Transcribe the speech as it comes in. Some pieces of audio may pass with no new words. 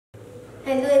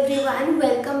Hello everyone,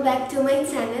 welcome back to my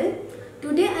channel.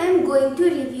 Today I am going to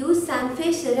review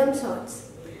Sanfe Serum Shot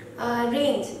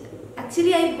Range.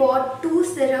 Actually I bought two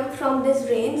serums from this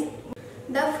range.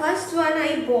 The first one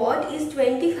I bought is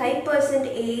 25%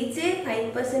 AHA,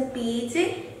 5% PHA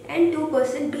and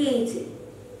 2% BHA.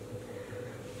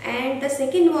 And the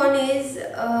second one is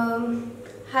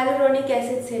Hyaluronic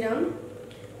acid serum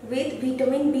with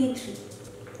vitamin B3.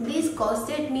 These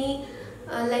costed me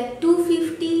like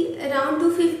around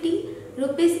 250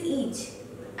 rupees each,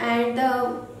 and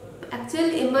the actual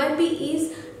MRP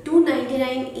is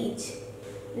 299 each.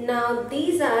 Now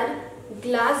these are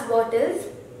glass bottles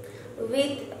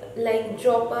with like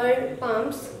dropper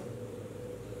pumps,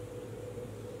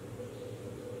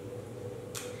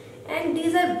 and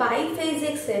these are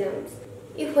biphasic serums.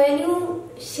 If when you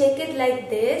shake it like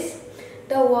this,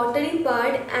 the watery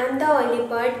part and the oily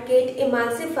part get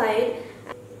emulsified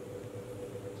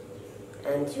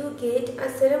and you get a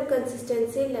serum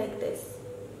consistency like this.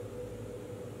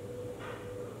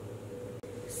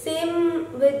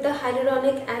 Same with the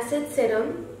hyaluronic acid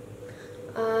serum.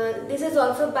 This is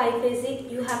also biphasic.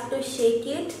 You have to shake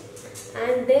it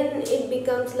and then it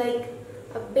becomes like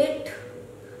a bit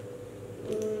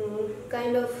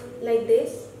kind of like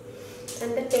this,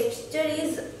 and the texture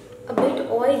is a bit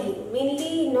oily,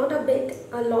 mainly not a bit,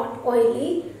 a lot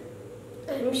oily.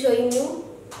 I am showing you.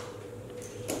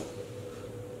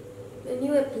 When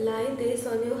you apply this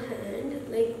on your hand,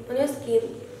 like on your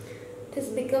skin, this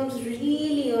becomes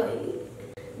really oily.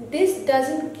 This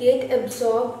doesn't get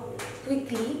absorbed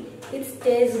quickly. It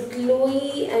stays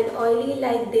glowy and oily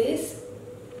like this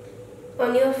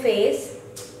on your face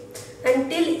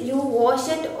until you wash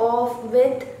it off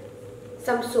with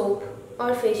some soap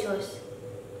or face wash.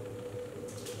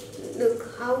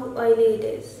 Look how oily it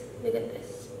is. Look at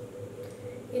this.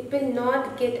 It will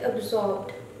not get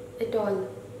absorbed at all.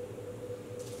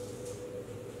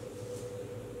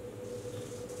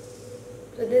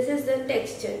 So this is the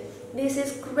texture. This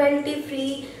is cruelty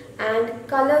free and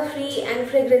color free and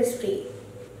fragrance free.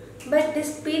 But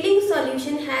this peeling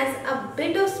solution has a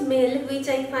bit of smell which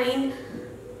I find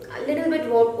a little bit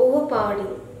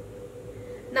overpowering.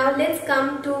 Now let's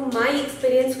come to my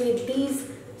experience with these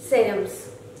serums.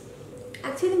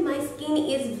 Actually my skin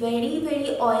is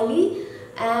very oily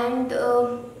and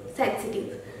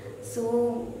sensitive.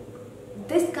 So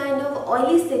this kind of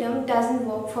oily serum doesn't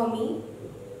work for me,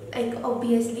 like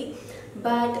obviously.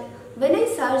 But when I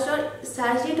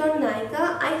searched it on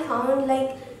Nykaa, I found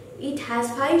like it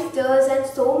has 5 stars and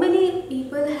so many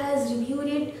people has reviewed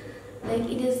it like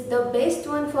it is the best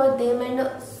one for them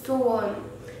and so on.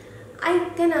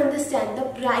 I can understand the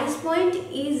price point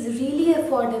is really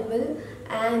affordable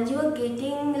and you are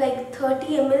getting like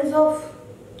 30 ml of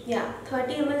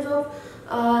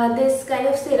this kind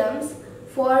of serums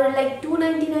for like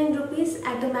 299 rupees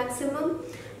at the maximum.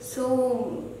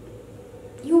 So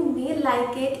you may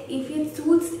like it if it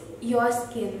suits your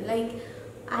skin. Like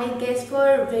I guess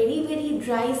for very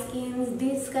dry skins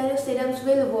these kind of serums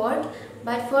will work,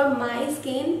 but for my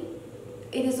skin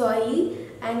it is oily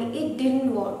and it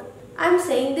didn't work. I'm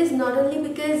saying this not only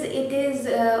because it is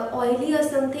oily or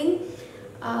something.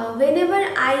 Whenever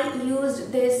I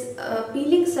used this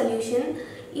peeling solution,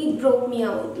 it broke me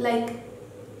out. Like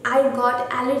I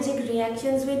got allergic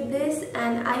reactions with this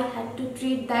and I had to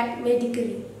treat that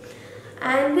medically.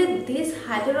 And with this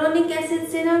hyaluronic acid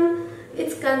serum,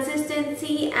 its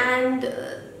consistency and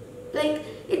like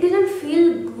it didn't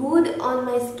feel good on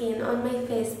my skin, on my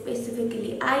face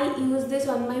specifically. I use this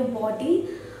on my body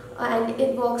and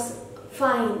it works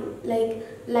fine, like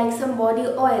some body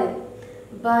oil.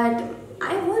 But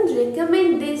I won't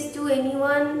recommend this to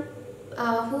anyone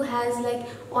who has like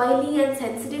oily and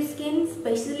sensitive skin,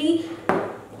 especially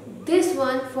this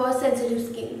one for sensitive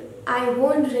skin. I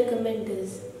won't recommend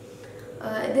this.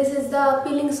 This is the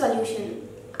peeling solution.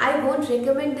 I won't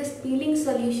recommend this peeling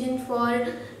solution for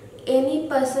any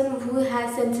person who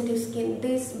has sensitive skin.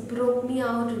 This broke me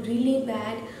out really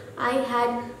bad. I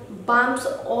had bumps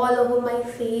all over my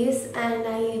face and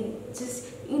I just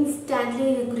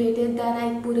instantly regretted that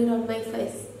I put it on my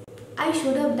face. I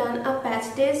should have done a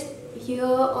patch test here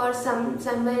or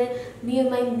somewhere near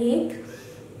my neck,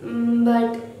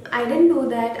 but I didn't do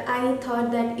that. I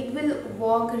thought that it will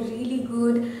work really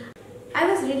good. I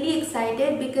was really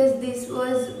excited because this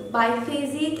was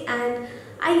biphasic and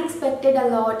I expected a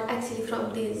lot actually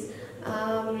from this.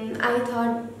 I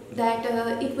thought that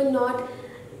it will not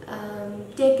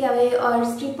take away or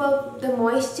strip off the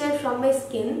moisture from my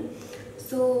skin.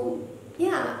 So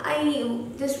yeah, I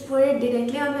just put it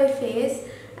directly on my face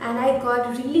and I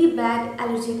got really bad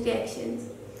allergic reactions.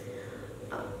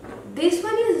 This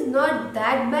one is not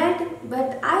that bad, but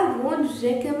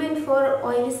recommend for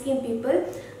oily skin people,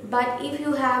 but if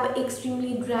you have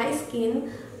extremely dry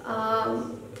skin,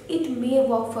 it may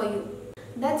work for you.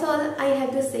 That's all I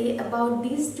have to say about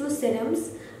these two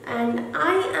serums, and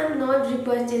I am not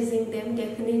repurchasing them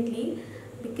definitely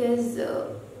because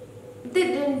they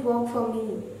didn't work for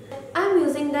me. I'm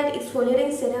using that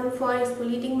exfoliating serum for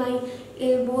exfoliating my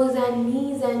elbows and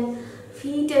knees and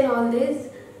feet and all this,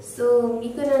 so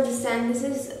you can understand this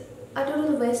is a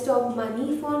total waste of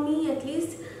money for me at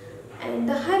least. And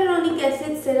the hyaluronic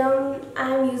acid serum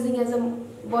I am using as a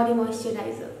body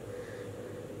moisturizer.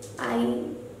 I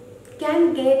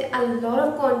can get a lot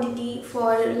of quantity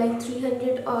for like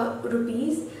 300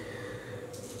 rupees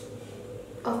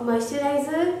of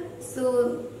moisturizer,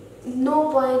 so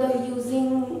no point of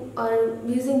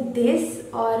using this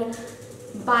or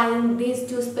buying these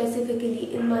two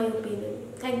specifically, in my opinion.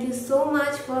 Thank you so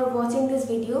much for watching this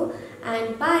video,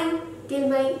 and bye till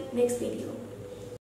my next video.